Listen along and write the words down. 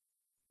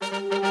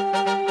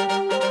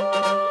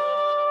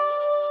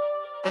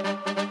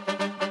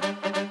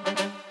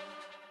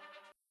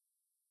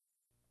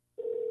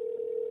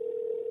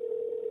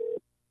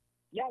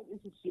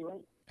is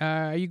Stuart.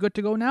 Are you good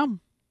to go now?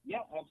 Yeah,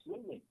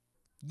 absolutely.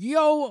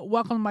 Yo,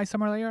 welcome to my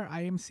summer layer.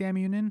 I am Sam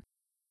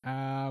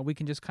Unin. We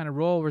can just kind of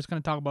roll. We're just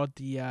going to talk about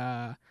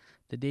the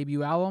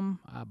debut album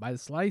by The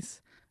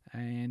Slice,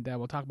 and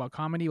we'll talk about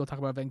comedy. We'll talk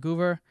about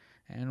Vancouver,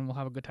 and we'll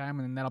have a good time,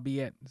 and then that'll be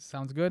it.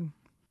 Sounds good.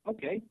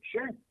 Okay,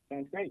 sure.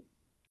 Sounds great.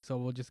 So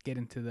we'll just get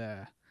into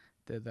the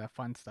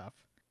fun stuff.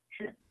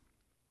 Sure.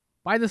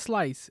 By The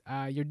Slice,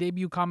 your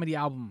debut comedy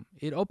album.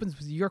 It opens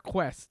with your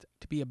quest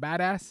to be a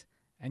badass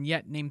and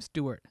yet named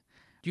Stuart.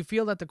 Do you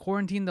feel that the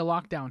quarantine, the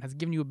lockdown, has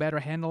given you a better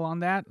handle on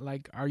that?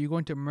 Like, are you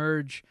going to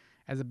emerge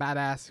as a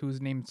badass who's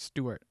named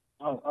Stuart?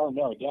 Oh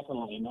no,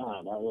 definitely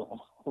not.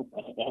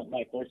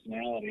 My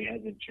personality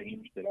hasn't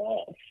changed at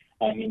all.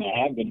 I mean,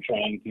 I have been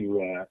trying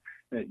to,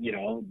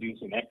 do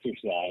some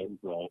exercise,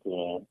 but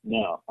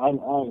no,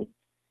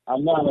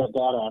 I'm not a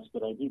badass,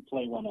 but I do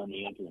play one on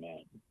the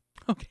internet.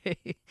 Okay,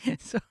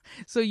 so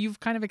so you've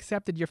kind of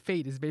accepted your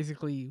fate is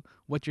basically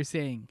what you're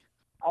saying.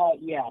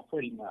 Yeah,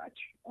 pretty much.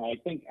 I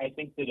think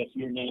that if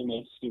your name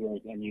is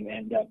Stuart and you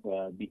end up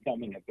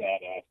becoming a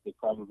badass, they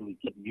probably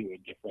give you a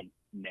different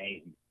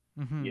name,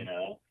 Mm-hmm. you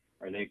know,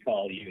 or they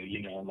call you,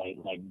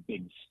 like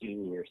Big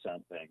Stu or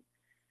something.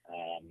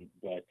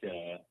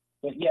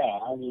 But yeah,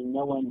 I mean,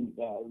 no one.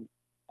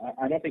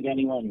 I don't think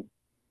anyone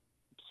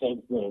says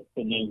the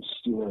name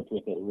Stuart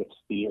with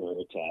fear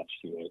attached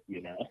to it,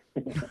 you know.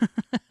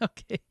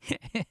 Okay,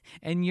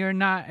 and you're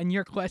not, and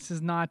your quest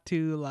is not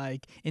to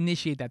like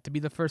initiate that to be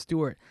the first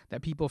Stuart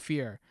that people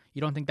fear.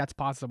 You don't think that's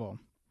possible?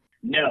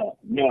 No,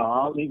 no,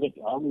 I'll leave it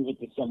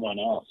to someone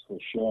else for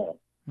sure.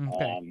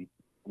 Okay. Um,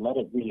 Let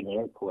it be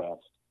their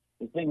quest.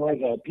 The thing was,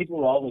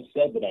 people always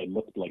said that I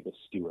looked like a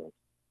Stewart,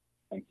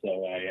 and so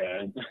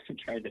I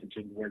tried to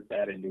just work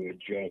that into a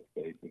joke,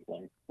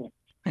 basically.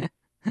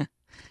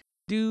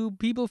 Do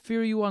people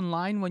fear you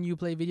online when you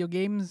play video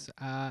games?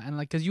 And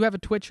like, cause you have a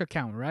Twitch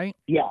account, right?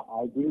 Yeah,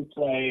 I do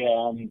play.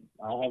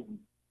 I have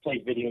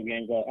played video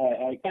games.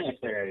 I kind of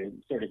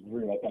sort of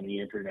grew up on the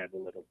internet a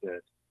little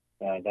bit.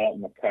 That in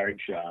the card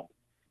shop,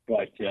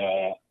 but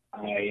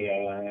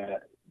I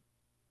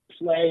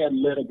play a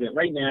little bit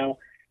right now.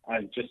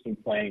 I've just been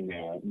playing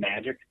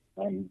Magic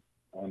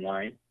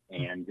online,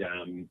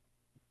 and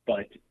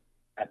but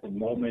at the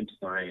moment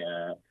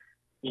my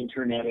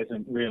internet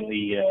isn't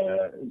really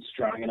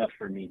strong enough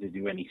for me to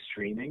do any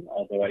streaming.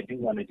 Although I do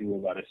want to do a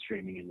lot of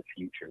streaming in the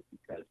future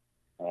because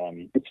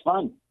it's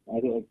fun.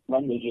 It's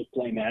fun to just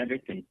play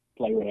Magic and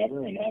play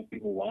whatever and have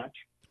people watch.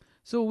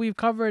 So we've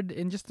covered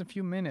in just a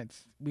few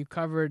minutes. We've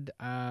covered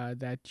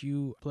that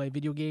you play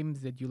video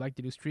games, that you like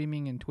to do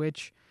streaming and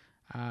Twitch,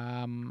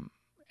 and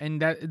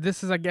that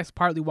this is, I guess,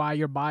 partly why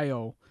your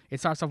bio it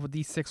starts off with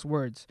these 6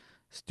 words: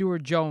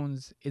 Stuart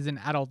Jones is an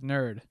adult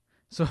nerd.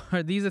 So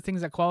are these the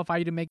things that qualify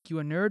you to make you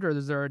a nerd, or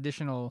is there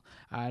additional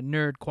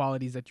nerd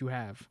qualities that you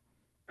have?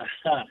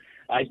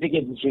 I think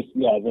it's just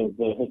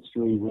the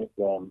history with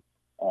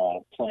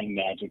playing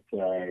Magic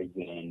cards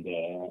and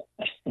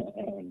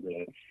and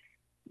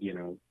you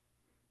know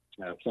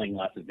playing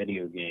lots of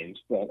video games.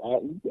 But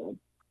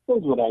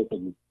that's what I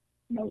think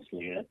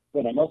mostly it.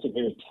 But I'm also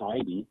very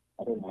tidy.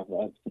 I don't know if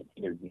that's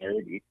considered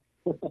nerdy.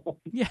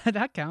 Yeah,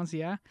 that counts.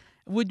 Yeah.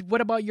 Would what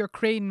about your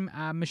crane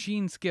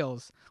machine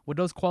skills? Would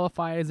those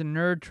qualify as a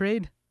nerd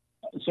trade?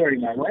 Sorry,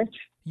 my which?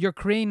 Your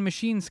crane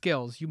machine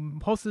skills. You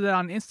posted it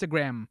on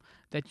Instagram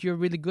that you're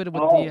really good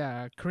with the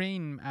Oh,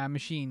 crane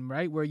machine,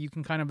 right? Where you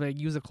can kind of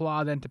use a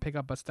claw then to pick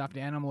up a stuffed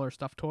animal or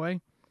stuffed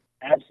toy.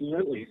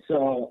 absolutely.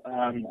 So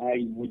I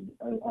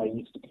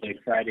used to play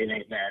Friday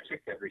Night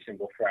Magic every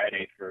single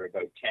Friday for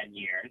about 10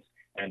 years,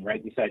 and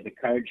right beside the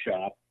card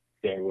shop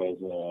there was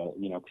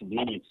a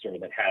convenience store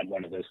that had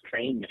one of those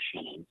crane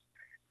machines.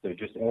 So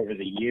just over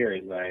the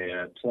years,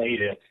 I played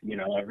it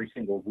every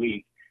single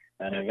week,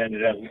 and I've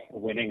ended up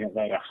winning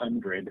about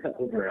 100,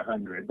 over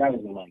 100. That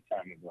was a long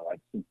time ago. I've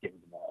since given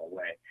them all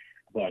away,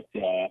 but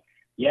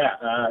yeah,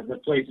 the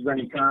place is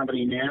running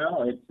comedy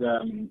now.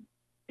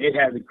 It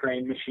has a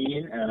crane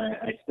machine, and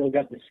I still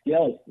got the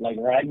skills, like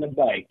riding a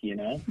bike.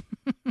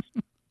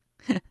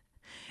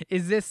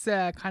 Is this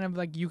kind of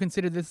like you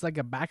consider this like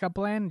a backup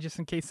plan just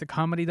in case the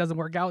comedy doesn't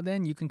work out?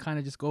 Then you can kind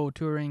of just go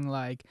touring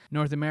like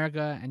North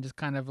America and just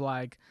kind of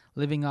like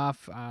living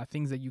off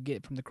things that you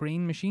get from the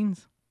crane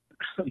machines.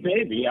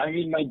 Maybe. I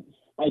mean, my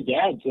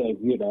dad says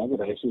that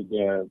I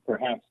should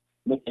perhaps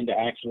look into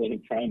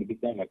actually trying to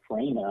become a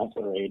crane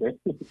operator.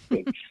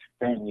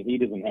 Apparently, he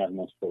doesn't have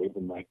much faith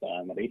in my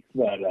comedy.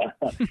 But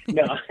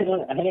no,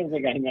 I don't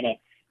think I'm gonna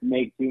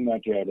make too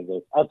much out of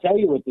this. I'll tell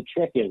you what the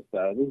trick is,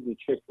 though. This is a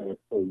trick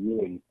for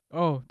you.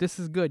 Oh, this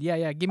is good. Yeah,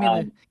 yeah.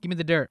 Um, Give me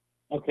the dirt.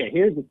 okay,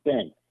 here's the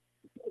thing.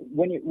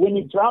 When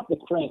you drop the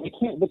crane,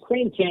 the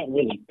crane can't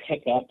really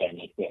pick up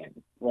anything,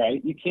 right?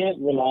 You can't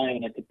rely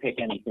on it to pick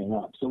anything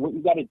up. So what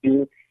you got to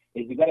do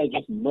is you got to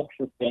just look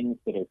for things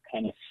that are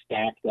kind of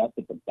stacked up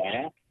at the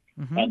back,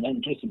 Mm-hmm. and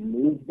then just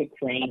move the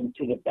crane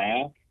to the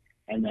back,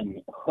 and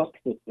then hook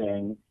the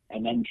thing,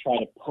 and then try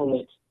to pull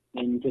it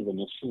into the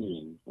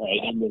machine, right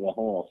into the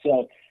hole.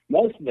 So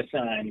most of the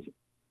times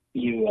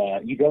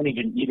you don't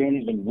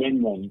even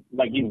win them.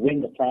 Like you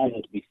win the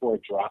prizes before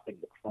dropping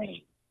the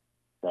crane,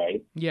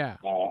 right? Yeah.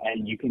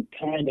 And you can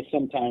kind of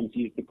sometimes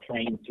use the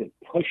crane to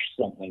push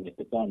something if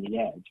it's on the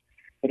edge.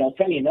 But I'll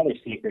tell you another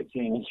secret,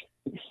 James.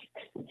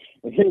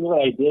 Here's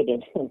what I did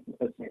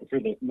for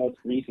the most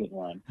recent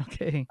one.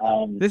 Okay.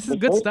 This is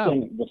good stuff.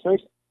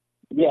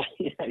 Yeah.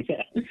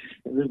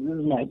 This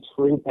is my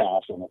true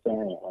passion,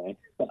 apparently.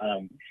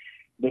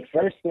 The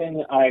first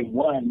thing I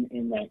won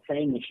in that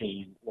crane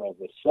machine was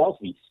a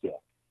selfie stick.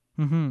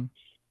 Mm-hmm.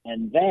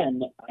 And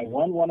then I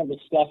won one of the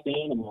stuffed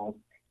animals,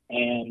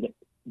 and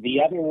the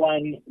other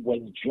one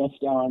was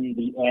just on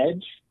the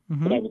edge,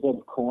 but I was out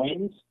of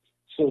coins.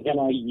 So then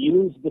I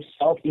used the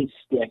selfie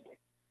stick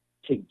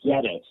to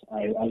get it.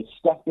 I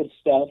stuck the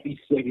selfie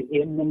stick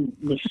in the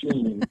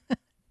machine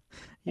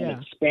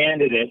and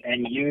expanded it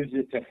and used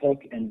it to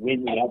hook and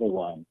win the other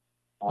one.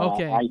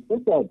 Okay. I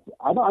think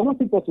I don't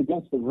think that's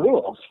against the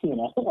rules, you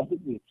know.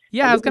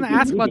 I was going to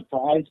ask about the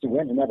prize to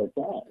win another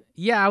prize.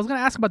 Yeah, I was going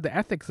to ask about the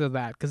ethics of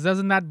that, because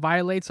doesn't that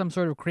violate some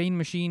sort of crane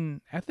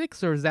machine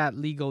ethics, or is that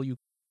legal? You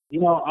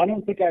know, I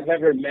don't think I've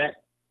ever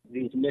met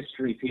these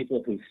mystery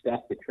people who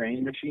stuff the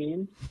crane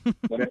machine,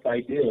 but if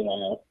I do,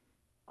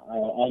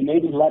 I'll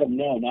maybe let them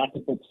know not to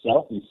put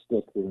selfie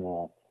sticks in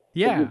there.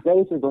 Yeah.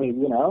 Basically,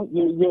 you know,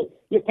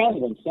 you're kind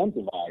of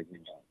incentivizing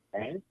it,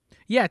 right?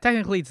 Yeah,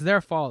 technically it's their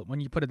fault when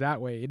you put it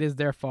that way. It is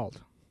their fault.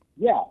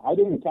 Yeah, I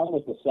didn't come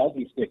with the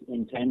selfie stick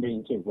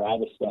intending to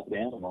rob a stuffed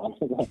animal.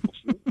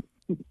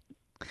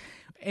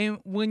 And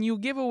when you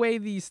give away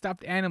these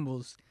stuffed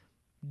animals,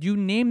 do you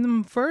name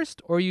them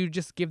first, or you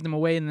just give them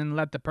away and then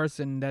let the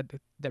person that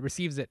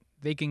receives it,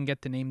 they can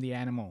get to name the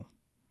animal?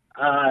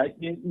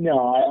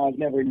 No, I've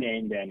never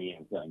named any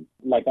of them.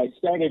 Like I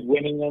started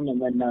winning them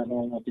and then not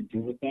knowing what to do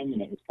with them,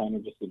 and it was kind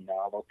of just a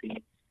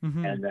novelty.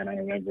 Mm-hmm. And then I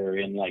remember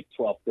in like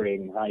 12th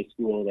grade in high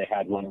school, they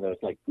had one of those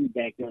like food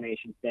bank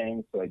donation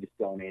things, so I just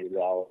donated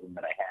all of them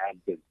that I had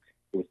because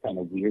it was kind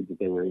of weird that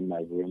they were in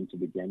my room to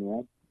begin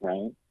with,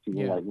 right?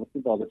 People were like, "What's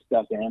with all the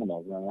stuffed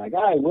animals?" And I'm like,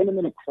 "I win them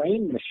in a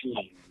crane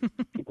machine."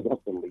 People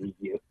don't believe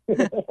you.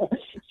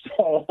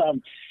 So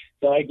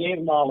I gave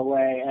them all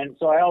away, and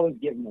so I always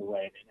give them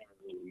away. They never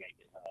really make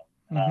it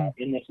home.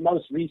 In this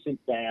most recent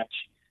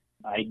batch,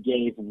 I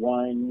gave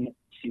one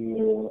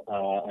to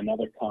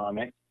another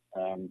comic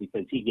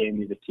because he gave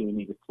me the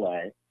toonie to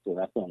play, so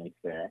that's only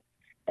fair.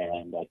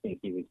 And I think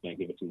he was going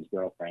to give it to his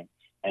girlfriend.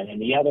 And then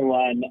the other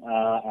one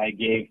I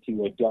gave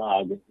to a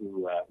dog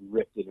who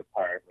ripped it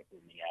apart within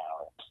the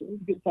hour. So it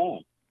was a good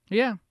time.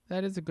 Yeah,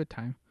 that is a good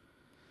time.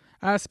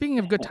 Speaking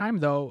of good time,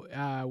 though,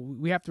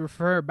 we have to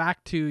refer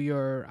back to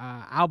your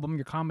album,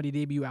 your comedy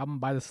debut album,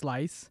 By the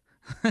Slice.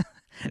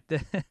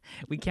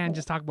 We can't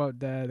just talk about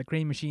the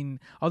crane machine.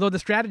 Although the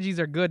strategies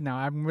are good now,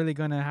 I'm really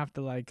gonna have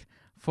to like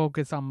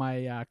focus on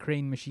my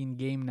crane machine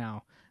game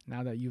now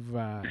that you've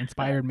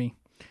inspired me.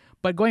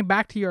 But going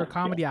back to your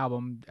comedy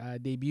album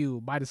debut,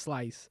 By the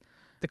Slice,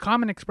 the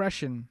common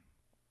expression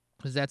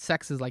is that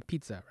sex is like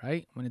pizza,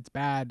 right? When it's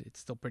bad, it's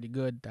still pretty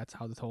good. That's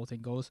how this whole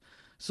thing goes.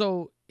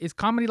 So is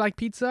comedy like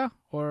pizza,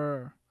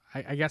 or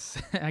I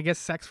guess I guess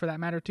sex for that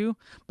matter too?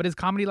 But is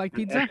comedy like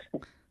pizza?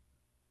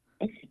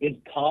 Is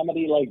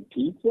comedy like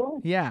pizza?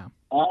 Yeah.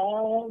 I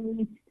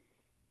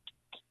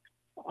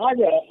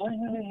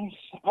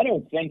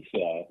don't think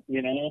so.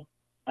 You know,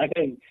 I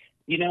think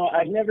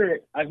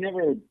I've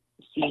never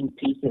seen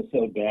pizza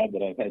so bad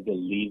that I've had to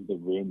leave the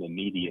room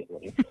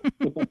immediately.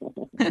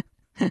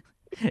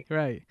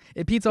 Right.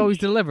 Pizza always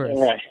delivers.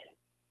 Right.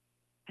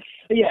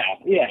 Yeah.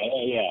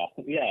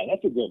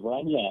 That's a good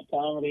one. Yeah,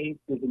 comedy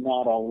does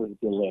not always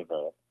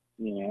deliver.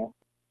 You know,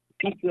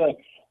 pizza.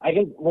 I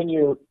think when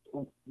you're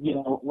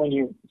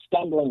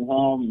stumbling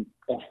home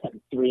at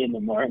 3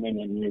 a.m.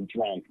 and you're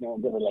drunk, no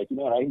one's ever like, you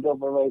know what I can go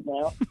for right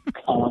now?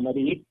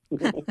 Comedy.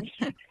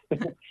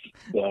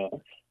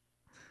 So,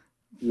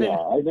 yeah,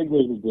 I think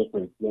there's a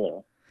difference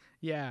there.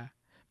 Yeah.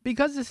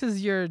 Because this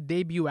is your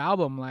debut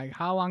album, like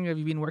how long have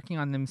you been working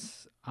on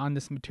this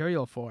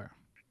material for?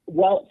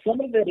 Well, some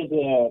of it is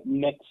a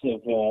mix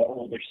of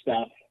older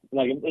stuff.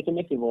 Like it's a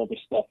mix of older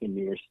stuff and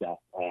newer stuff.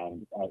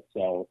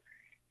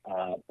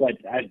 But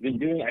I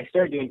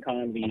started doing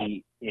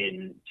comedy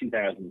in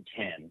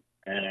 2010,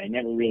 and I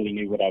never really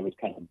knew what I was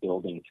kind of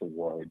building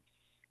towards.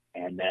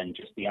 And then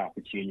just the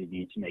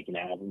opportunity to make an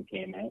album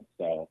came out,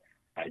 so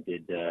I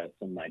did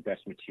some of my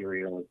best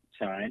material at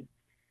the time,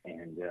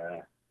 and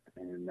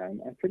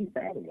I'm pretty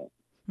proud of it.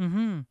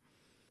 Mm-hmm.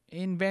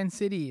 In Van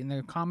City, in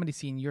the comedy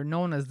scene, you're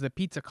known as the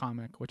pizza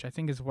comic, which I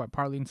think is what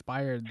partly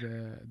inspired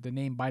the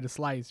name By the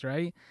Slice,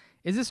 right?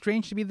 Is it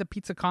strange to be the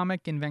pizza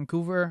comic in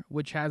Vancouver,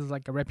 which has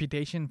like a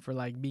reputation for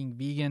like being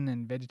vegan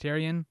and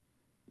vegetarian?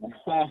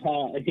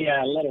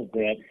 Yeah, a little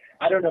bit.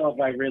 I don't know if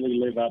I really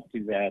live up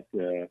to that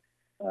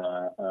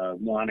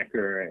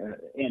moniker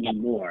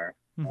anymore.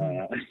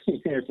 Mm-hmm.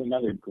 There's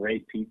another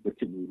great pizza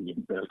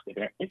comedian out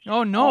there.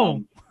 Oh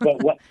no!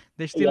 But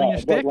they're stealing your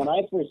stick. But when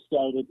I first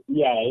started,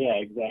 yeah,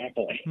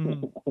 exactly,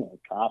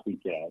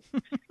 copycat.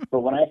 But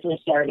when I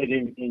first started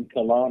in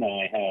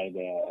Kelowna, I had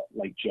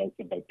like jokes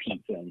about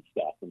pizza and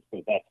stuff, and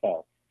so that's how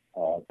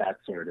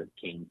of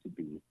came to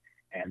be.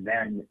 And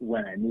then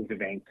when I moved to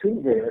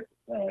Vancouver,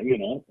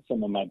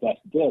 some of my best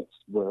bits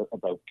were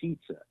about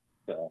pizza.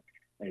 So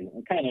I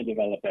kind of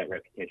developed that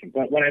reputation.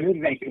 But when I moved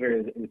to Vancouver,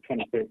 it was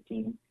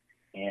 2013,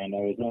 and I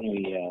was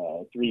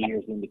only 3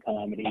 years into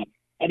comedy.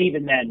 And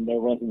even then, there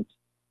wasn't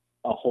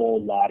a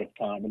whole lot of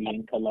comedy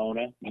in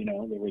Kelowna. There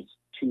was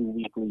 2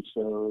 weekly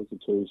shows,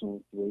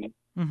 occasionally 3.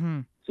 Mm-hmm.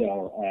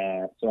 So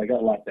I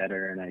got a lot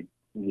better, and I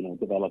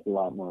developed a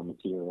lot more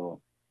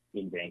material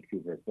in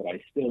Vancouver. But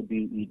I still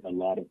do eat a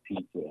lot of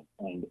pizza,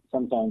 and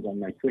sometimes on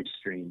my Twitch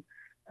stream,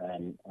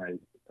 I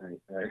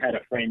had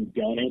a friend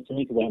donate to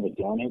me because I have a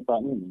donate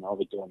button, and all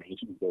the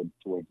donations go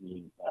towards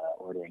me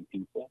ordering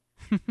pizza.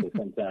 So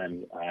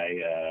sometimes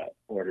I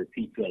order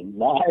pizza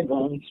live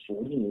on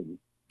stream.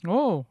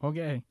 Oh,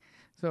 okay.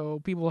 So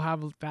people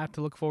have that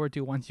to look forward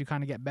to once you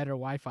kind of get better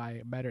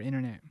Wi-Fi, better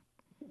internet.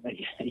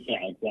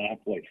 Yeah,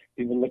 exactly.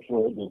 People look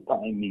forward to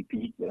buying me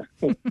pizza.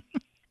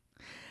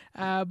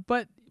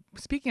 But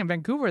speaking of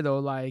Vancouver, though,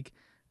 like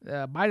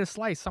by the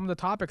slice, some of the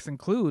topics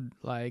include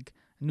like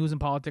news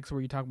and politics,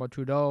 where you talk about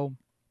Trudeau,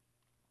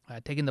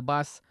 taking the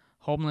bus,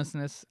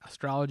 homelessness,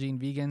 astrology, and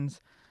vegans.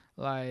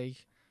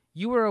 Like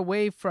you were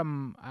away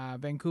from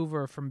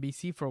Vancouver, from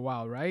BC for a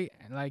while, right?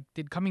 And, like,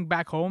 did coming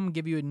back home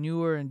give you a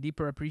newer and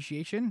deeper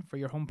appreciation for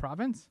your home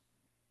province?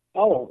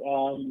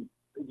 Oh,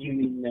 you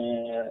mean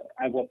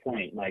at what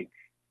point? Like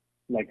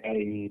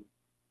I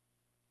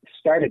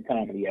started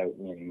comedy out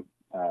in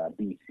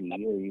BC,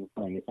 or are you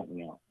referring to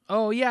something else?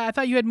 Oh yeah, I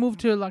thought you had moved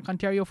to like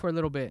Ontario for a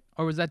little bit,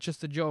 or was that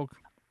just a joke?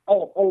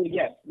 Oh,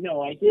 yes.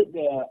 No, I did.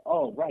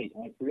 Oh, right.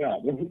 I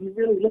forgot. You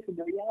really listened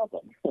to the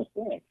album.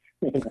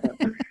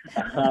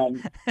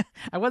 um,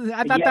 I wasn't.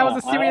 I thought that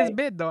was yeah, a serious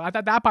bit, though. I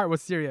thought that part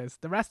was serious.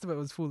 The rest of it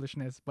was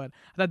foolishness, but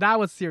I thought that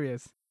was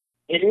serious.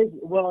 it is.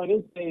 Well, it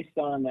is based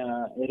on.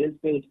 It is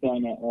based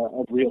on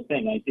a real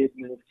thing. I did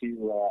move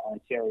to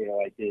Ontario.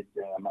 I did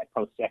my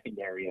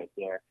post-secondary out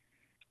there.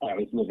 I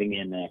was living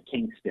in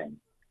Kingston,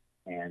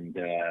 and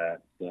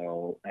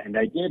and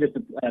I did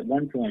at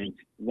one point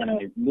when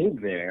I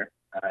moved there.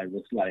 I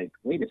was like,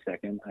 wait a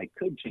second, I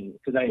could change,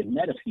 because I had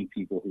met a few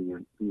people who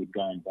had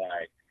gone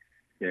by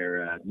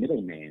their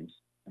middle names,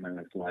 and I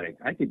was like,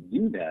 I could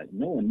do that.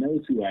 No one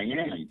knows who I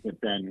am. But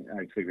then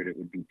I figured it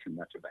would be too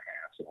much of a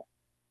hassle.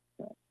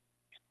 So,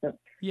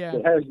 Yeah,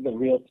 so here's the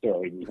real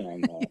story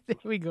behind that. there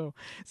we go.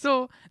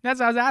 So that's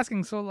what I was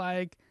asking. So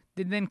like,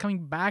 then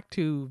coming back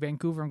to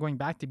Vancouver and going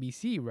back to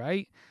BC,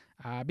 right?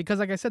 Because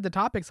like I said, the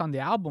topics on the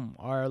album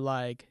are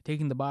like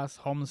taking the bus,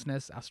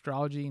 homelessness,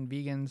 astrology, and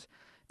vegans,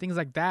 things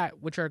like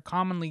that, which are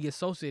commonly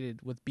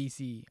associated with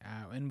BC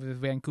and with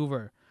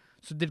Vancouver.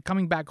 So did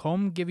coming back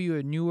home give you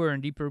a newer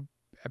and deeper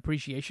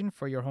appreciation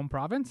for your home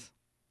province?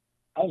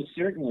 Oh,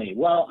 certainly.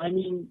 Well, I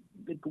mean,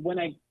 when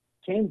I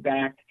came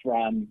back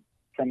from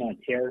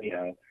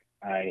Ontario,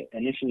 I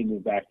initially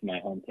moved back to my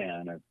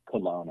hometown of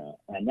Kelowna,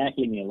 and that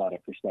gave me a lot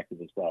of perspective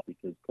as well,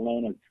 because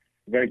Kelowna is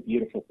a very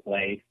beautiful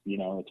place.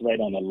 It's right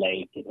on the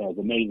lake. It has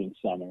amazing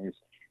summers.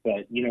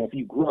 But if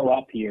you grow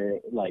up here,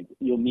 like,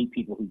 you'll meet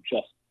people who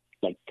just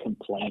like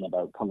complain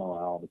about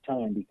Kelowna all the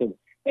time because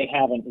they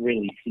haven't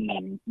really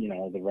seen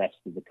the rest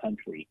of the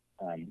country.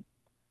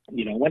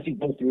 Once you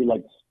go through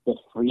like the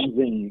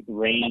freezing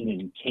rain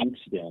in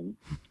Kingston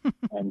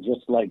and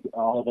just like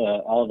all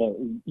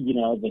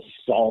the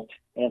salt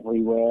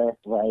everywhere,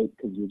 right?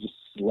 Because you're just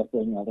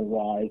slipping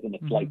otherwise, and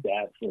it's like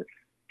that for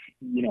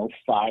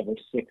 5 or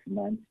 6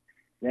 months.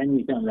 Then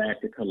you come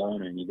back to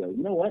Kelowna and you go,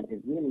 you know what?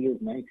 It really is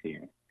nice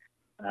here.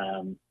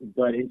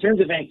 But in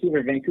terms of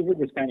Vancouver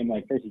was kind of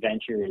my first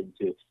venture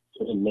into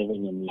sort of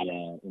living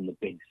in the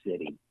big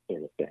city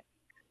sort of thing.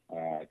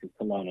 Because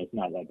Kelowna is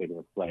not that big of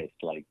a place.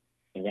 Like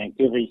in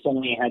Vancouver, you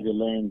suddenly had to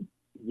learn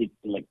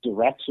like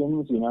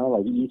directions,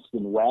 like east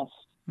and west.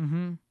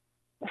 Mm-hmm.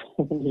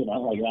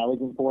 Like that was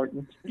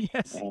important.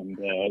 Yes. And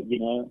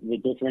the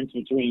difference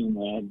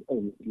between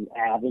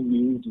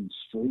avenues and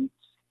streets.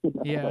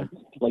 Yeah.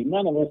 like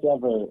none of this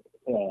ever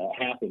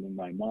happened in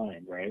my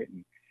mind, right?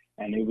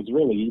 And it was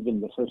really even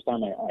the first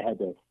time I had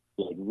to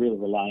like really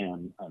rely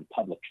on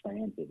public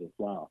transit as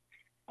well.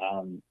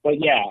 But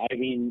yeah, I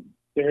mean,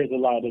 there is a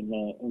lot in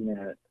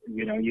the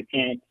you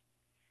can't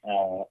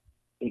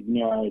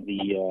ignore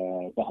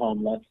the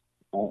homeless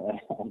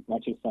as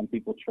much as some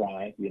people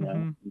try. You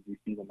do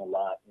see them a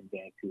lot in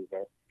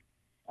Vancouver.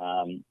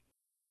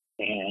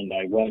 And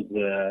I was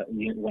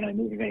when I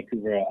moved to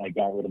Vancouver, I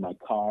got rid of my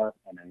car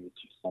and I was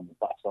just on the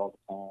bus all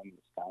the time,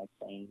 the sky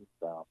plane.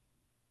 So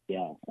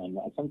yeah, and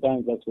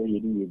sometimes that's where you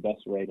do your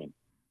best writing.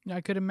 Yeah,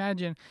 I could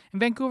imagine. And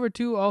Vancouver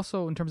too,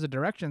 also in terms of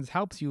directions,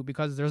 helps you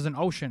because there's an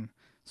ocean,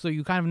 so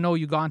you kind of know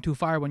you've gone too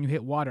far when you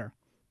hit water.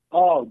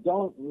 Oh,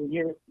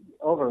 you're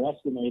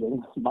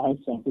overestimating my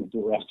sense of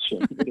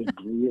direction. It is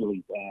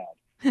really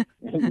bad.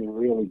 It is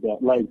really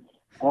bad. Like,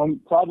 I'm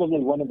probably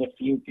one of the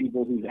few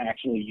people who's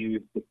actually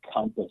used the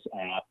Compass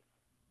app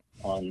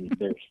on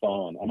their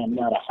phone, and I'm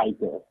not a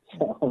hiker,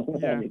 so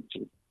Yeah.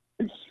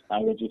 I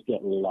would just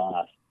get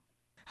lost.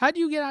 How do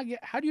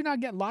you not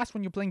get lost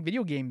when you're playing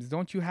video games?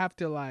 Don't you have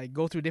to like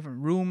go through different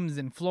rooms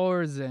and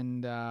floors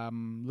and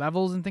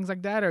levels and things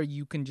like that, or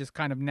you can just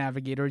kind of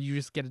navigate, or you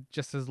just get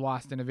just as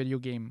lost in a video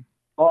game?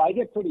 Oh, I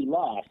get pretty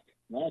lost.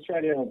 I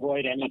try to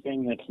avoid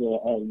anything that's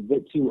a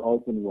bit too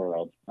open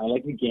world. I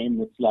like a game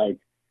that's like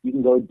you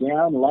can go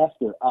down, left,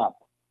 or up,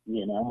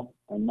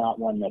 and not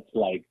one that's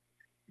like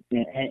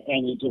in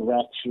any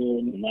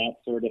direction and that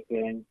sort of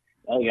thing.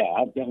 Oh yeah,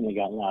 I've definitely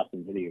got lost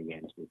in video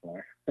games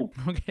before.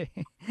 Okay.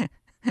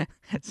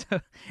 So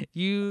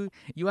you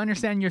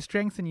understand your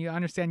strengths and you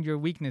understand your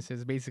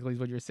weaknesses, basically, is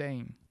what you're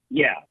saying.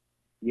 Yeah,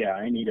 yeah,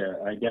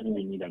 I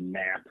definitely need a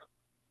map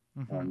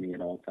Hmm. on me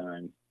at all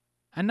times.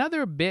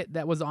 Another bit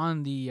that was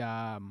on the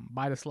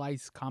By the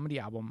Slice comedy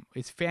album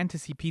is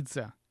Fantasy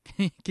Pizza.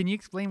 Can you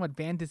explain what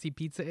Fantasy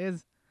Pizza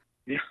is?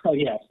 Oh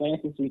yeah,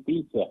 fantasy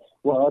pizza.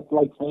 Well, it's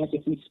like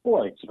fantasy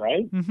sports,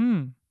 right?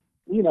 Mm-hmm.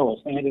 You know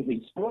what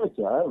fantasy sports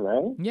are,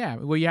 right? Yeah,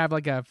 where you have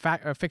like a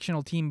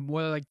fictional team,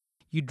 where like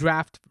you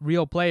draft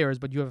real players,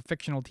 but you have a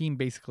fictional team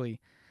basically,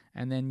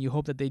 and then you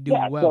hope that they do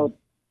Yeah, well. so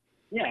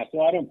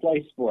so I don't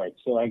play sports.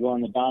 So I go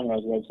on the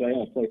Domino's website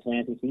and I play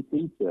fantasy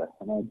pizza,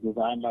 and I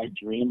design my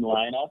dream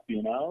lineup,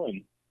 and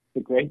it's a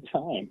great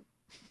time.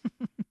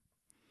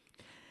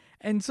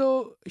 And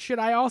so, should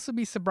I also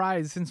be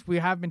surprised since we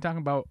have been talking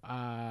about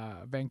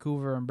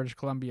Vancouver and British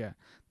Columbia?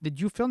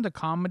 Did you film the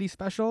comedy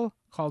special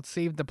called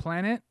 "Save the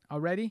Planet"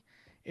 already?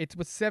 It's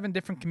with 7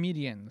 different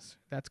comedians.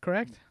 That's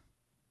correct.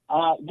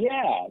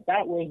 Yeah,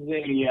 that was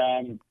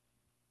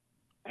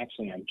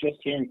actually, I'm just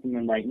hearing from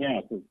them right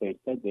now because they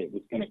said that it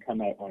was going to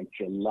come out on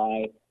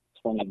July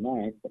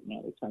 29th, but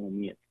now they're telling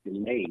me it's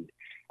delayed.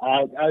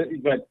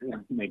 But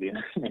maybe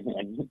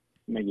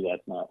maybe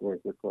that's not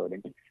worth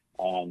recording.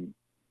 Um,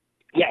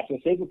 yeah, so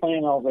Save the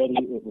Planet already.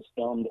 It was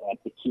filmed at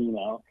the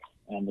Kino,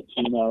 and the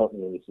Kino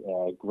is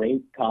a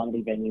great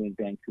comedy venue in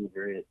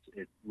Vancouver. It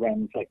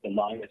runs like the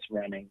longest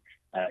running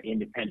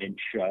independent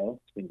show.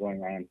 It's been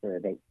going on for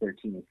about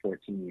 13 or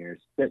 14 years.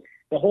 But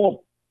the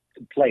whole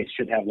place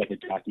should have like a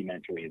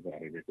documentary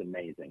about it. It's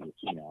amazing, the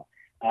Kino.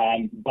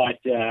 But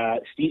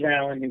Steve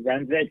Allen, who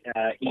runs it,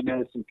 he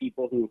knows some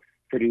people who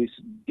produce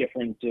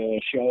different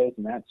shows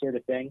and that sort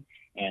of thing,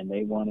 and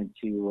they wanted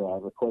to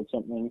record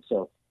something.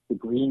 So the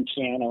Green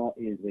Channel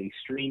is a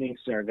streaming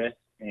service,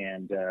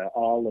 and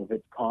all of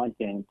its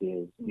content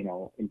is,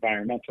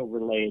 environmental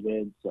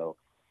related, so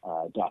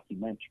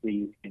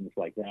documentaries, things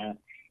like that.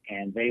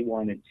 And they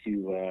wanted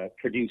to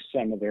produce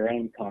some of their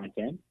own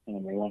content,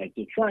 and they wanted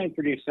to try and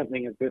produce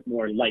something a bit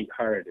more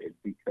lighthearted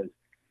because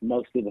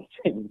most of the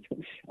things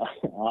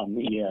on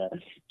the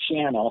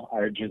channel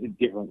are just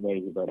different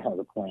ways about how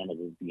the planet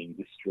is being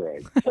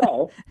destroyed.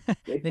 So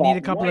they They need thought,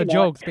 a couple why of not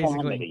jokes, basically.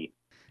 comedy?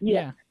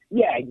 Yeah,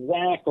 Yeah. yeah,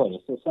 exactly.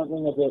 So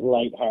something a bit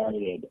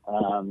lighthearted.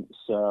 I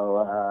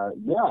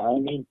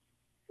mean,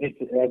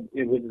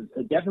 it was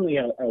definitely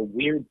a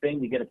weird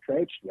thing to get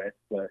approached with,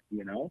 but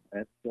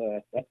that's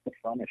the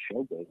fun of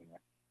show business.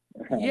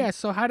 Yeah.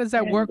 So how does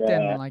that And work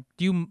then? Like,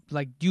 do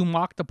you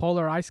mock the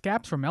polar ice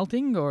caps for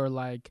melting, or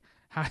like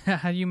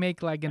how do you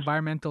make like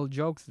environmental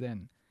jokes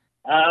then?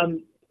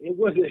 it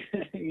wasn't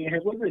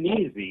it wasn't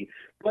easy,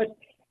 but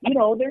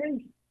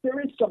there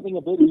is something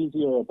a bit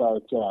easier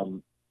about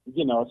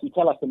if you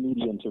tell a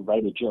comedian to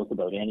write a joke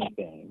about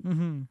anything,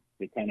 Mm-hmm.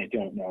 they kind of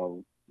don't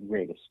know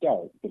where to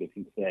start. But if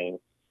you say,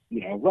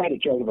 write a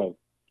joke about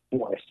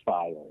forest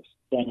fires,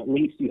 then at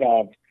least you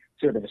have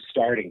sort of a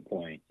starting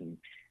point, and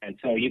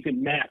so you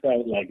can map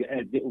out like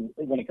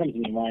when it comes to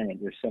the environment,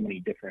 there's so many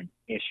different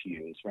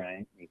issues,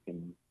 right? You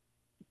can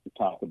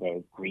talk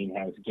about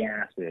greenhouse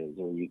gases,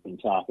 or you can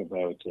talk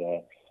about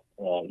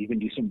you can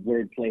do some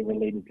wordplay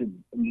related to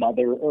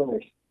Mother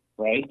Earth,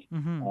 right?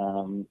 Mm-hmm.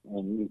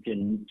 And you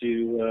can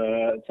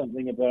do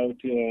something about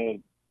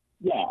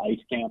ice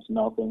camps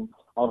melting,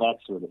 all that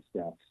sort of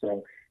stuff.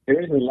 So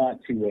there is a lot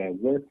to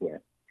work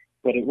with,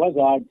 but it was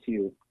odd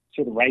to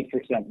sort of write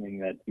for something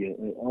that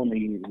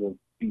only will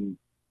be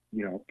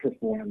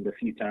performed a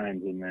few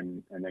times and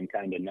then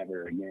kind of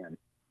never again.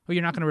 Oh,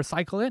 you're not going to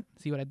recycle it?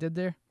 See what I did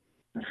there?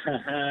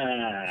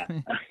 I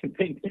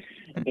think,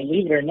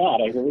 believe it or not,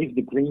 I believe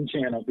the Green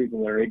Channel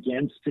people are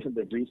against the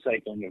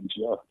recycling of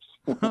jokes.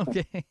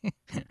 Okay.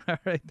 All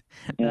right.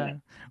 Yeah. Uh,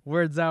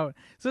 words out.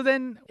 So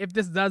then, if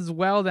this does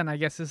well, then I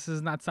guess this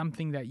is not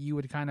something that you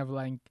would kind of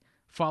like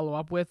follow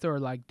up with, or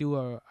like do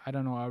a, I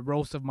don't know, a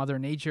roast of Mother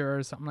Nature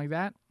or something like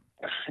that.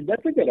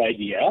 That's a good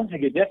idea. I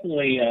could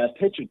definitely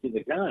pitch it to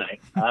the guy.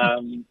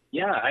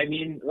 Yeah, I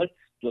mean, let's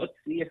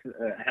see if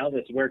how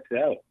this works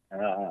out.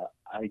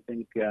 I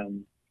think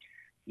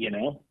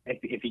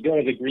if you go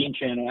to the Green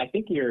Channel, I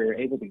think you're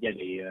able to get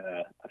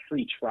a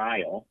free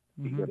trial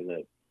if you go Mm-hmm.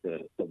 to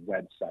the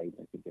website.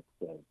 I think it's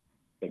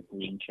the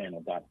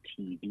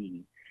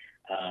greenchannel.tv.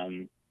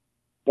 Um,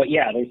 but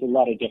yeah, there's a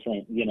lot of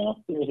different,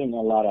 there's a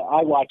lot of.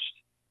 I watched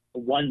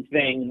one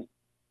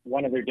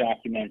of their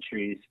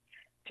documentaries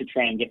to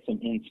try and get some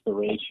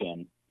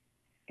inspiration,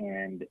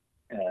 and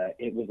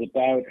it was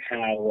about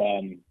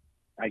how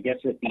I guess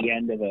at the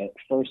end of the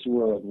First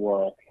World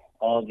War,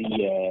 all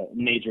the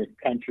major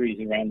countries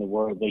around the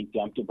world, they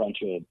dumped a bunch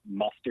of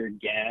mustard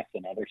gas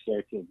and other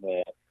sorts of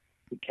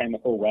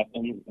chemical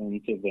weapons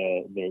into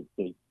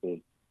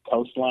the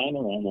coastline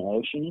around the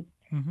ocean.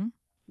 Mm-hmm.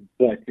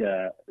 But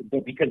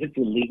because it's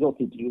illegal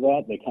to do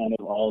that, they kind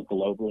of all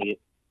globally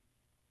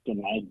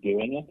denied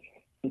doing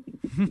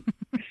it.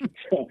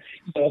 so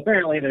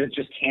apparently there's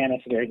just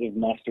canisters of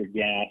mustard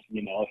gas,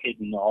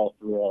 hidden all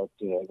throughout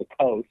the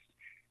coast,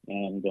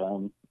 and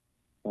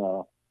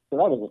so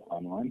that was a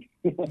fun one.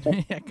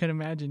 I could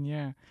imagine.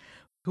 Yeah.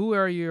 Who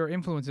are your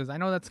influences? I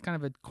know that's kind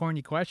of a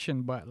corny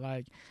question, but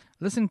like,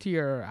 listen to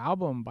your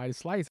album by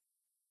Slice,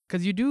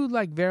 because you do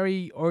like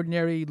very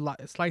ordinary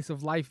slice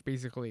of life,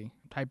 basically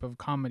type of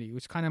comedy,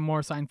 which kind of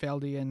more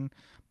Seinfeldian.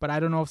 But I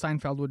don't know if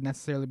Seinfeld would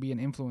necessarily be an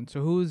influence.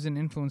 So who's an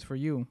influence for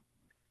you?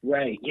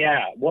 Right.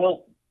 Yeah.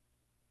 Well,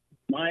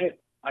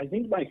 I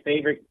think my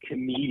favorite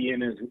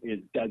comedian is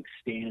Doug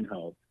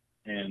Stanhope,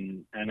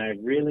 and I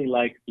really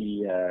like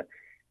the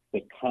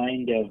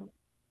kind of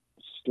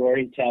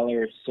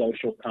storyteller,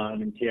 social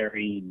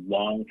commentary,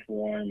 long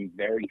form,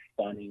 very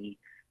funny,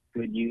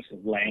 good use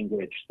of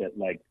language that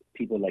like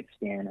people like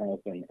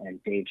Stanhope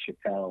and Dave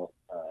Chappelle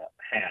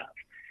have.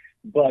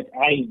 But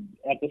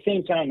at the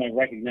same time, I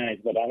recognize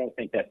that I don't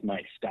think that's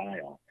my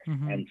style,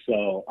 Mm-hmm. and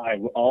so I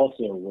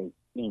also was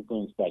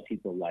influenced by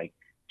people like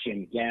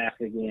Jim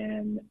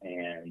Gaffigan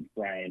and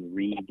Brian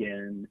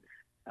Regan,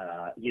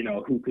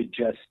 who could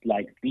just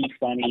like be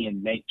funny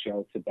and make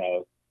jokes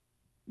about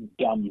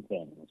dumb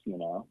things.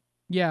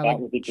 Yeah, That like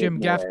was a bit Jim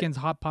more. Gaffigan's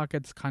Hot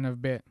Pockets kind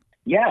of bit.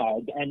 Yeah,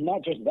 and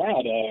not just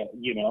that,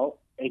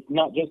 it's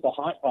not just the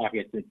Hot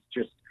Pockets, it's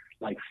just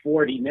like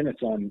 40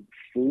 minutes on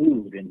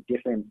food and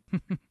different,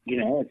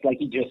 it's like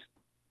he just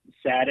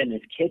sat in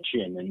his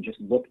kitchen and just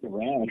looked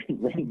around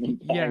and read an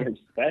Yeah. entire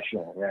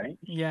special, right?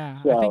 Yeah.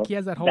 I think So he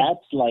has that whole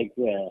that's like,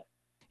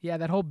 yeah,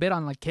 that whole bit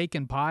on like cake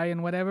and pie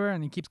and whatever,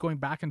 and he keeps going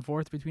back and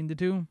forth between the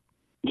two.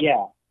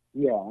 yeah,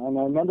 yeah. And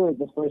I remember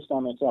the first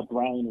time I saw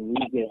Brian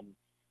Regan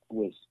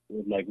was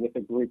like with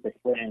a group of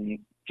friends,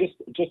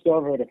 just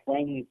over at a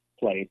friend's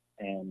place,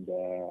 and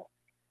the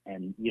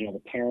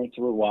parents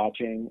were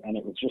watching, and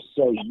it was just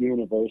so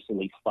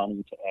universally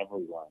funny to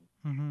everyone.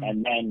 Mm-hmm.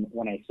 And then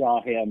when I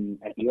saw him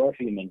at the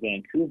Orpheum in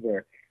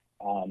Vancouver,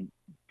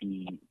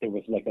 there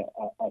was like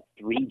a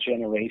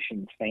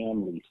 3-generation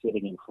family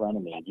sitting in front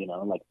of me,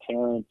 like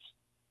parents,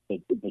 the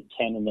 10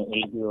 and the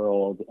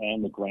 8-year-old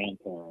and the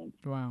grandparents,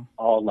 Wow.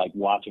 all like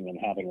watching and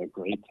having a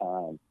great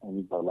time. And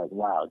we go like,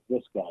 wow,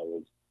 this guy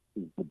is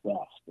the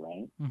best,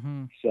 right?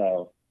 Mm-hmm.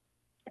 So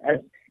as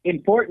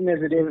important as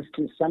it is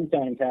to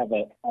sometimes have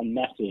a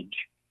message,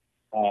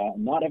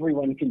 not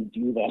everyone can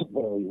do that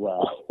very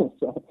well.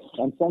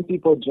 And some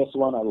people just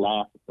want to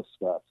laugh at the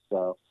stuff.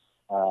 So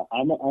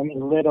I'm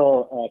a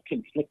little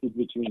conflicted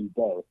between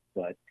both,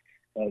 but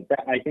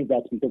I think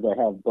that's because I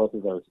have both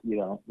of those,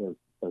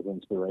 those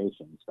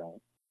inspirations, right?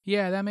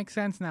 Yeah, that makes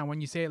sense now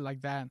when you say it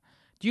like that.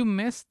 Do you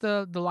miss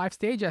the live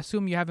stage? I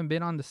assume you haven't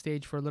been on the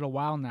stage for a little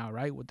while now,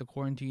 right? With the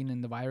quarantine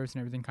and the virus and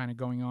everything kind of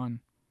going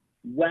on.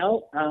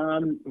 Well,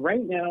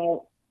 right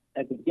now,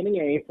 at the beginning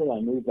of April,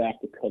 I moved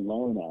back to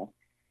Kelowna,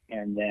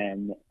 and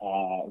then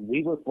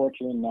we were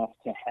fortunate enough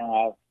to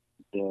have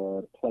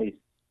the place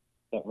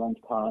that runs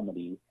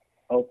comedy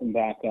open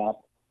back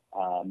up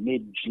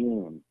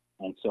mid-June.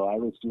 And so I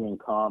was doing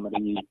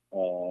comedy,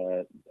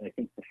 I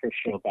think the first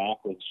show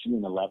back was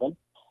June 11th.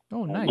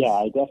 Oh, Yeah, nice.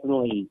 I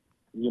definitely,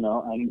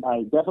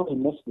 I definitely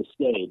missed the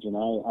stage, and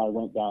I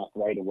went back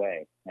right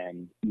away,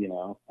 and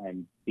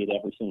and did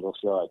every single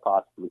show I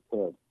possibly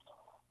could.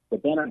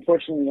 But then,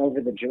 unfortunately,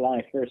 over the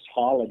July 1st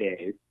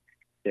holidays,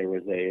 there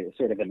was a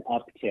sort of an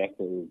uptick.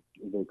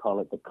 They call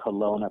it the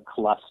Kelowna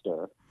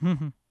cluster,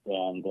 Mm-hmm.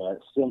 and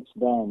since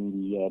then,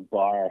 the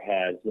bar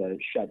has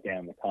shut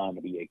down the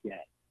comedy again.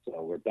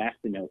 So we're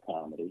back to no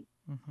comedy.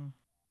 Mm-hmm.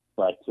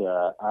 But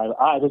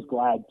I was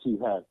glad to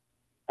have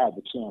had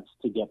the chance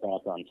to get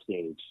back on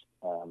stage.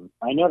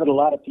 I know that a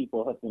lot of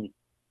people have been,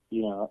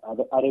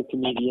 other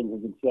comedians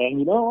have been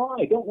saying,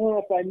 I don't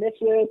know if I miss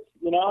it.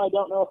 I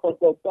don't know if I'll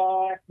go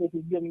back. This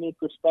is giving me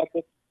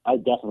perspective. I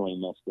definitely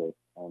missed it,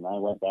 and I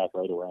went back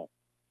right away.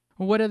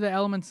 Well, what are the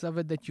elements of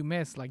it that you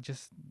miss? Like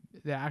just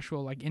the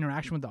actual like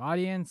interaction with the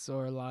audience,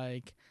 or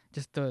like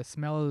just the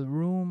smell of the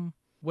room?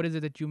 What is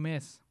it that you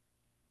miss?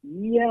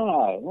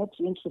 Yeah, that's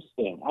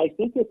interesting. I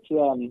think it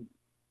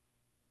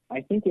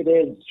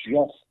is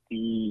just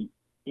the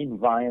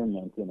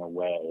environment in a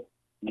way,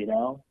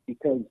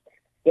 because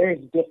there's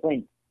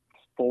different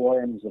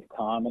forms of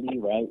comedy,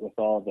 right? With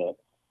all the,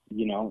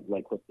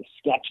 like with the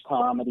sketch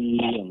comedy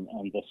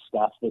and the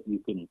stuff that you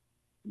can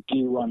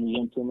do on the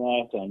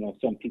internet. I know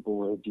some people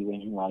were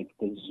doing like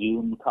the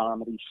Zoom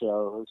comedy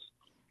shows,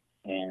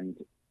 and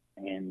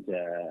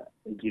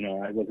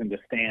I wasn't a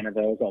fan of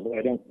those. Although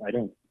I don't I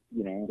don't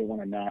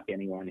want to knock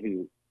anyone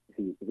who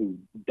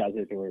does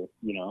it, or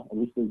at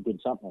least they did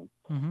something.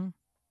 Mm-hmm.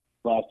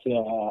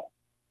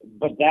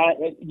 But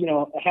that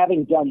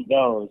having done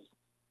those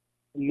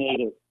made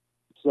it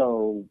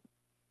so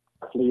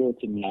clear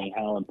to me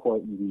how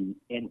important the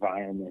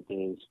environment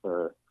is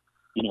for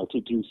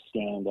to do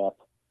stand up,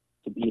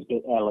 to be a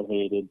bit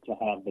elevated, to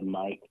have the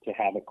mic, to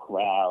have a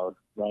crowd,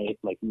 right?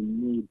 Like you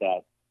need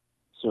that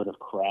sort of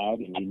crowd,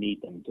 and you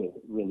need them to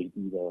really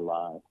be there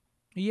live.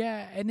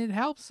 Yeah, and it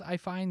helps. I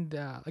find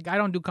like I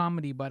don't do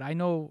comedy, but I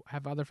know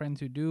have other friends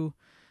who do,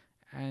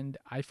 and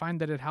I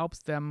find that it helps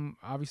them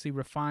obviously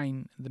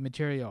refine the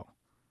material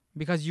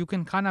because you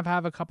can kind of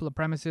have a couple of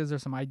premises or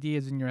some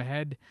ideas in your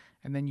head,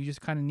 and then you just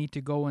kind of need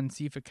to go and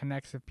see if it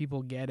connects, if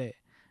people get it,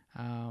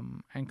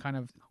 and kind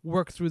of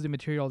work through the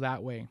material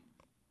that way.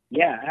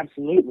 Yeah,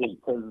 absolutely.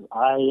 Because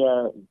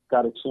I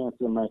got a chance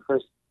in my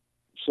first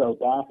show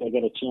back. I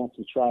got a chance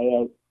to try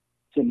out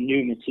some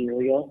new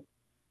material,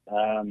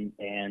 and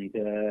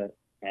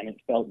it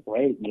felt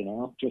great.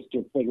 Just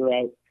to figure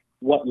out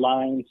what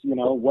lines,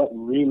 what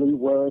really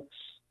works.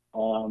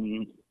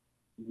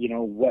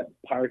 What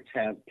parts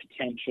have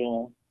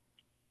potential,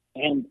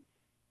 and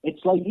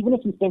it's like even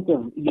if you think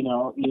of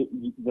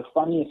the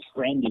funniest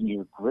friend in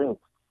your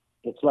group,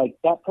 it's like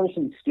that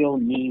person still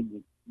needs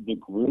the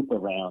group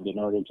around in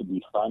order to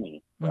be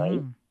funny, right?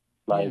 Mm-hmm.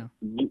 Like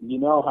Yeah. you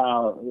know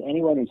how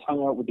anyone who's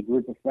hung out with a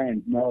group of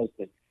friends knows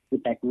that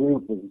that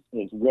group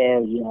is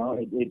where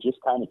it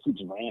just kind of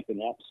keeps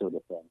ramping up, sort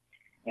of thing.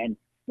 And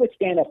with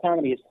stand-up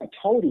comedy, it's not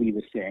totally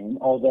the same,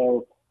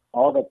 although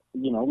all the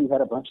we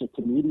had a bunch of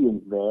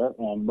comedians there,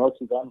 and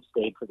most of them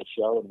stayed for the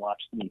show and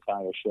watched the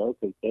entire show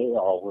because they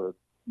all were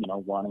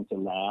wanting to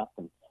laugh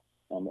and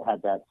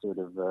had that sort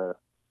of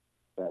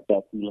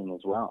that feeling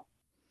as well.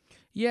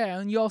 Yeah,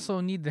 and you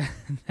also need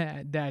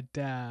I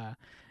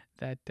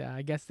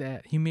guess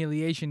that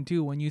humiliation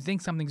too when you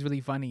think something's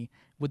really funny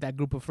with that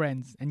group of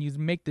friends and you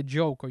make the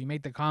joke or you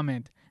make the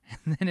comment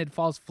and then it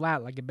falls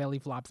flat like it belly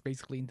flops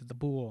basically into the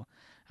pool.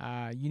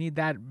 You need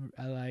that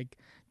like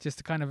just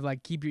to kind of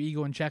like keep your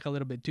ego in check a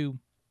little bit too.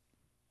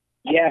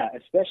 Yeah,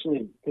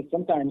 especially because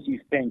sometimes you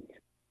think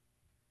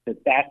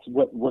that that's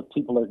what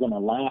people are going to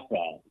laugh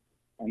at,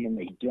 and then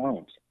they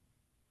don't,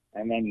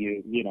 and then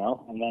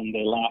and then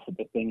they laugh at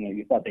the thing that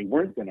you thought they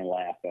weren't going to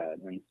laugh at,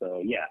 and so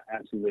yeah,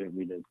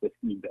 absolutely, the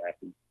feedback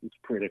is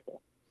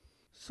critical.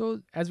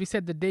 So as we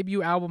said, the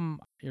debut album,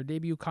 your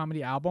debut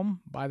comedy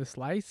album, By the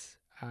Slice,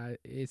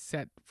 is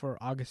set for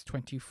August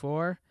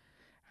 24.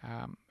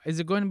 Is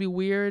it going to be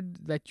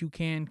weird that you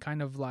can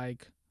kind of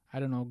like, I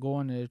don't know, go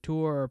on a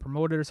tour or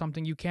promote it or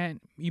something? You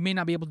may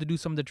not be able to do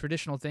some of the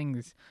traditional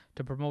things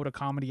to promote a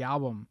comedy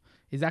album.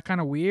 Is that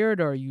kind of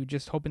weird, or are you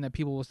just hoping that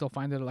people will still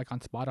find it like on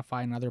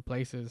Spotify and other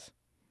places?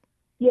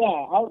 Yeah,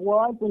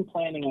 I've been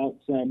planning out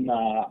some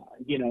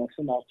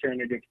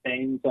alternative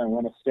things. I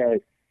want to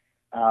start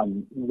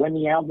when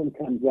the album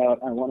comes out.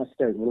 I want to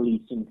start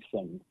releasing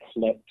some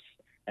clips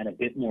and a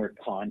bit more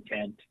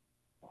content,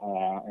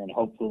 and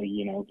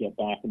hopefully, get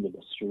back into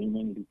the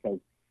streaming because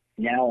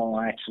now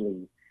I'll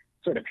actually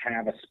sort of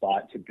have a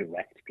spot to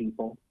direct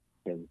people.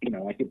 Because,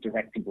 I could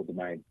direct people to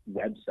my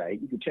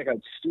website. You can check out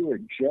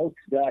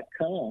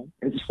stuartjokes.com.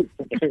 There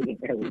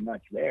isn't really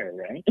much there,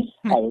 right?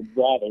 I would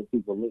rather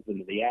people listen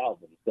to the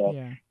album. So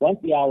Yeah. once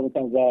the album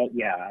comes out,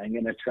 yeah, I'm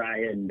going to try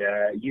and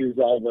use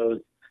all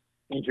those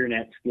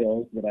internet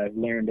skills that I've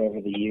learned over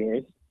the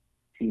years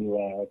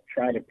to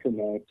try to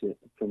promote it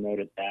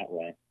that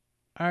way.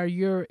 Are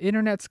your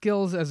internet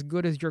skills as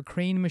good as your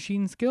crane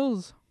machine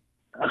skills?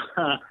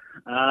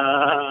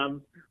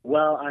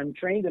 Well, I'm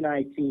trained in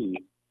IT,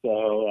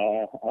 so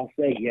I'll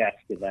say yes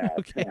to that.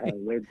 Okay.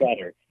 They're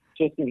better.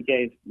 Just in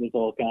case this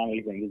whole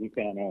comedy thing doesn't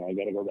pan out, I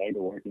got to go back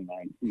to work in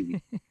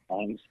IT.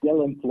 I'm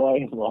still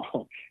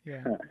employable,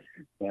 Yeah.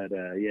 but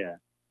yeah.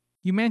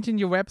 You mentioned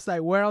your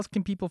website. Where else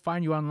can people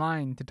find you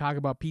online to talk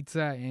about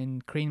pizza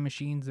and crane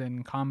machines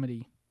and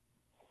comedy?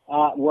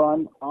 Well,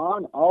 I'm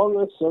on all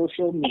the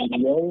social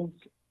medias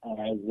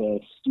as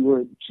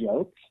Stuart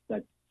Jokes.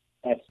 That's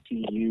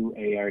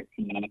StuartJokes,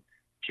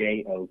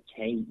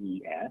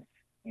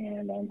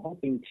 and I'm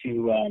hoping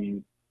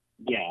to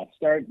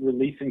start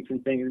releasing some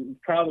things.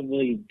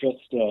 Probably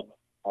just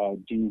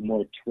do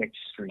more Twitch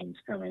streams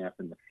coming up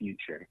in the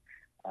future.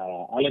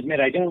 I'll admit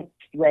I don't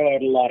throw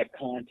out a lot of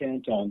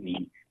content on the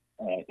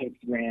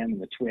Instagram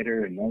and the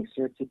Twitter and those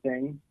sorts of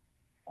things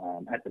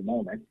at the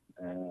moment.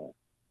 And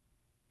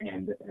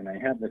I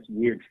have this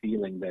weird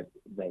feeling that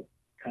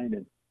kind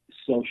of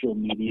social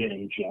media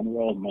in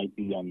general might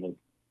be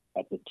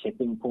at the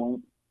tipping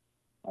point.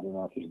 I don't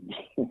know if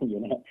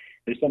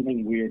there's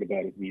something weird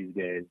about it these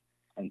days,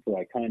 and so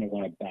I kind of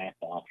want to back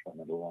off from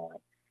it a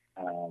lot.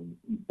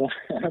 But,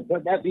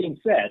 but that being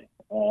said,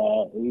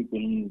 you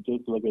can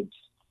just look at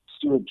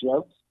Stuart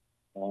Jokes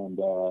and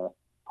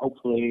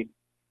hopefully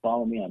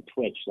follow me on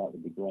Twitch. That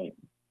would be great.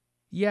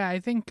 Yeah, I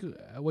think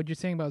what you're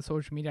saying about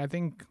social media, I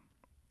think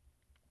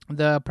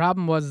the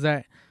problem was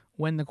that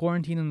when the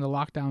quarantine and the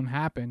lockdown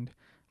happened,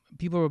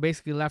 people were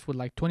basically left with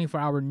like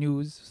 24-hour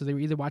news. So they were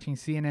either watching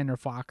CNN or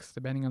Fox,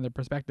 depending on their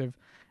perspective,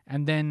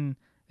 and then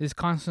this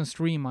constant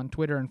stream on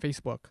Twitter and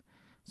Facebook.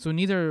 So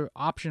neither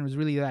option was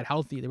really that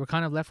healthy. They were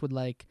kind of left with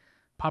like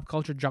pop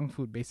culture junk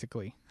food,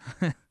 basically.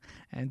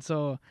 And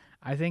so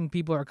I think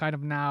people are kind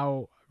of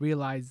now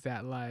realize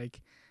that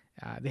like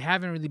they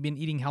haven't really been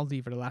eating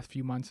healthy for the last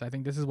few months. I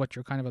think this is what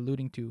you're kind of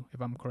alluding to,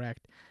 if I'm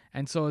correct.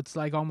 And so it's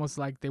like almost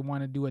like they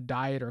want to do a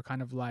diet or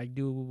kind of like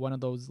do one of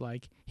those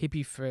like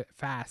hippie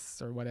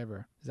fasts or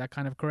whatever. Is that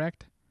kind of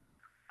correct?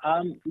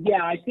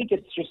 Yeah, I think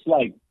it's just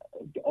like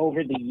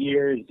over the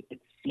years, it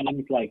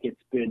seems like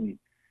it's been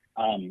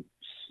um,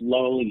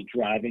 slowly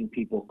driving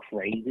people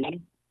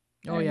crazy,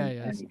 Oh yeah,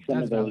 yes, and some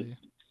that's of those valid.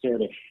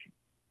 sort of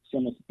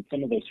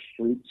some of those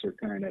fruits are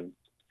kind of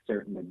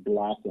starting to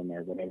blossom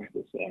or whatever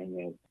the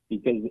saying is.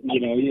 Because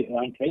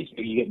on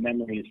Facebook you get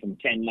memories from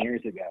 10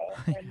 years ago,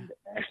 Yeah. and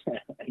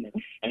and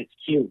it's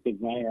cute because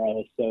now you're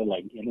all so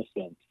like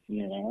innocent,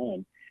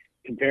 and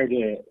compared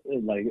to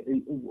like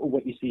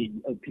what you see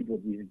of people,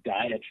 these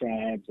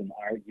diatribes and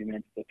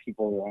arguments that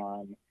people are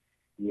on,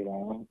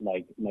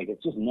 like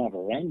it's just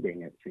never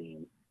ending, it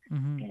seems.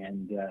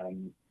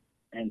 Mm-hmm.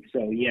 And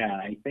so yeah,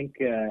 I think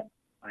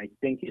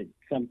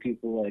some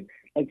people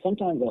like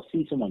sometimes I'll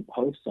see someone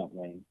post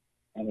something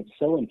and it's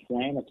so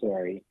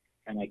inflammatory,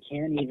 and I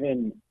can't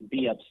even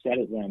be upset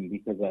at them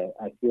because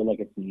I feel like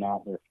it's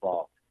not their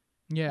fault.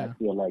 I Yeah.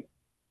 feel like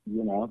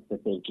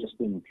that they've just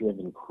been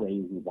driven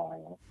crazy by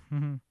it.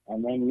 Mm-hmm.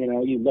 And then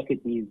you look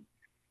at these,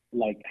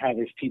 like how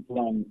there's people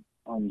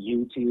on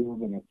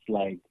YouTube, and it's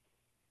like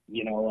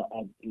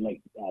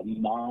like a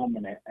mom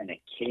and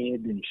a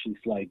kid, and she's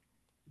like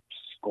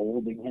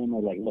scolding him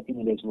or like looking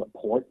at his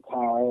report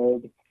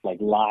card like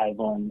live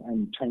on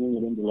and turning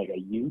it into like a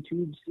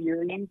YouTube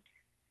series,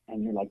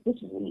 and you're like, this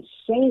is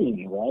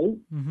insane,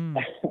 Mm-hmm.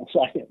 right?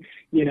 So,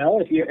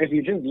 if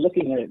you're just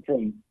looking at it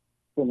from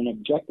an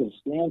objective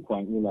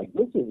standpoint, you're like,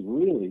 this is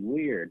really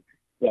weird.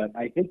 But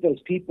I think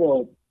those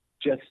people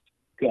just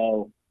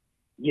go,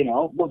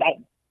 well,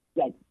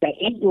 that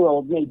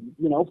 8-year-old made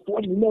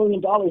 $40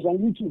 million on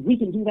YouTube. We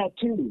can do that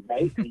too,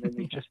 right? And then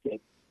they Yeah. just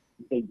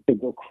they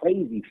go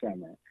crazy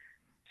from it.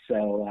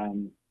 So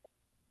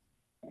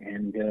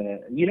and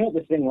what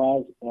the thing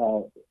was,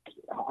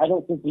 I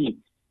don't think the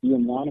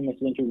anonymous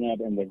internet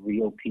and the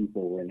real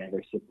people were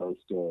never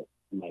supposed to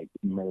like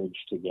merge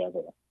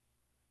together.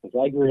 Because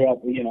I grew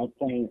up,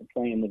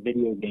 playing the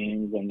video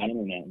games and the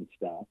internet and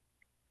stuff,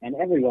 and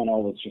everyone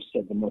always just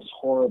said the most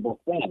horrible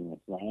things,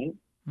 right?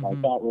 Like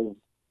Mm-hmm. that was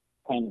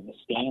kind of the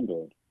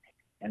standard.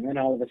 And then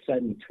all of a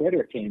sudden,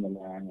 Twitter came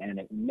along, and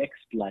it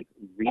mixed like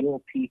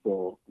real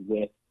people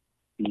with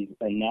these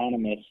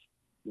anonymous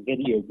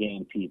video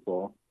game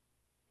people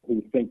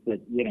who think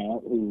that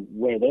who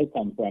where they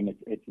come from,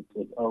 it's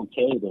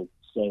okay to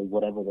say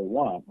whatever they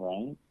want,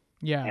 right?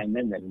 Yeah. And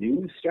then the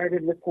news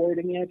started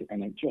reporting it,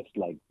 and it just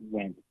like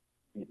went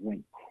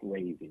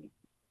crazy.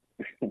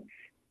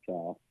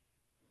 So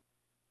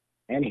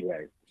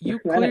anyway, You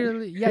that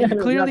clearly, yeah, you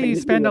has clearly nothing to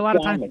do spend a with lot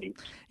of time. comedy.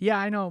 Yeah,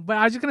 I know, but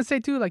I was just gonna say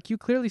too, like you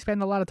clearly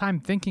spend a lot of time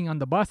thinking on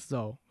the bus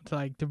though,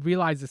 to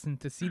realize this and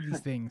to see these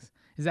things.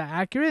 Is that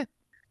accurate?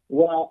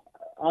 Well,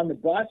 on the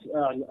bus,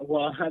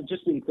 well, I've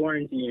just been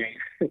quarantining,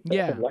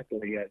 Yeah.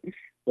 luckily.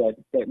 But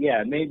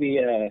yeah, maybe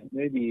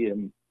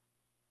in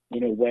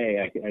a way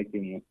I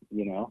can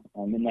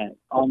I'm in that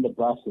on the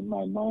bus in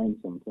my mind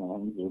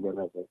sometimes or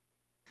whatever.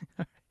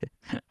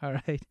 All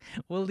right,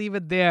 we'll leave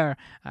it there.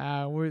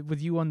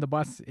 With you on the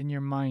bus in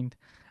your mind,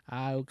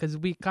 because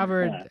we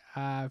covered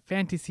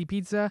fantasy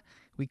pizza,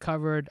 we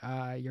covered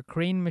your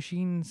crane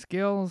machine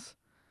skills,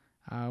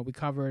 we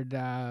covered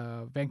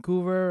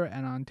Vancouver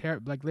and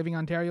Ontario, like living in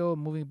Ontario,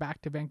 moving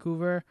back to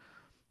Vancouver.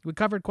 We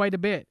covered quite a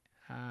bit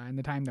in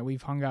the time that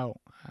we've hung out.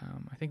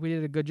 I think we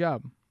did a good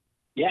job.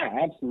 Yeah,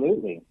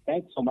 absolutely.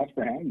 Thanks so much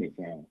for having me,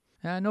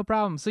 Sam. No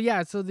problem. So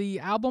yeah, so the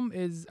album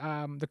is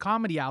the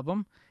comedy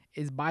album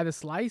is By the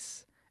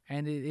Slice,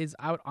 and it is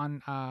out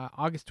on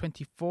August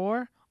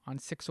 24 on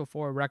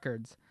 604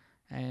 Records.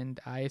 And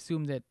I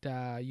assume that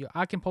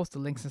I can post the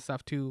links and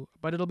stuff too,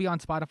 but it'll be on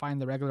Spotify and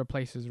the regular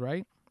places,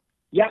 right?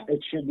 Yeah,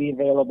 it should be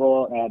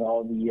available at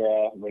all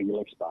the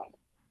regular spots.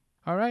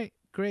 All right,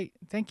 great.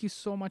 Thank you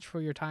so much for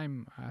your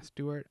time,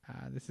 Stuart.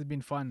 This has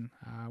been fun.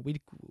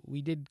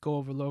 We did go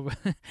over a little.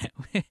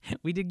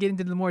 We did get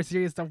into the more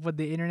serious stuff with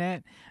the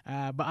internet,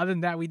 but other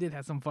than that, we did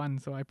have some fun.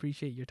 So I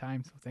appreciate your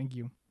time. So thank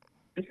you.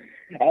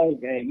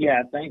 Okay,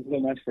 yeah, thanks so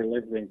much for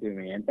listening to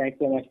me, and thanks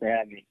so much for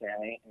having me,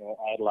 Sammy.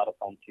 I had a lot of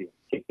fun too.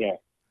 Take care.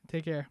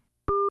 Take care.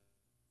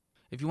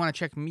 If you want to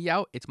check me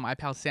out, it's my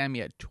pal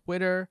Sammy at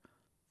Twitter,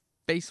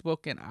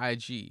 Facebook, and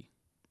IG.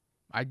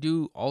 I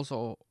do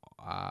also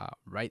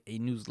write a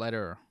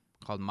newsletter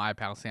called My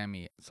Pal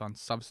Sammy. It's on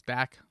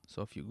Substack,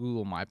 so if you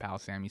Google My Pal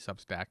Sammy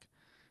Substack,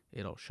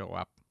 it'll show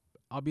up.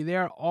 I'll be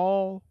there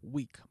all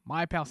week.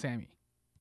 My Pal Sammy.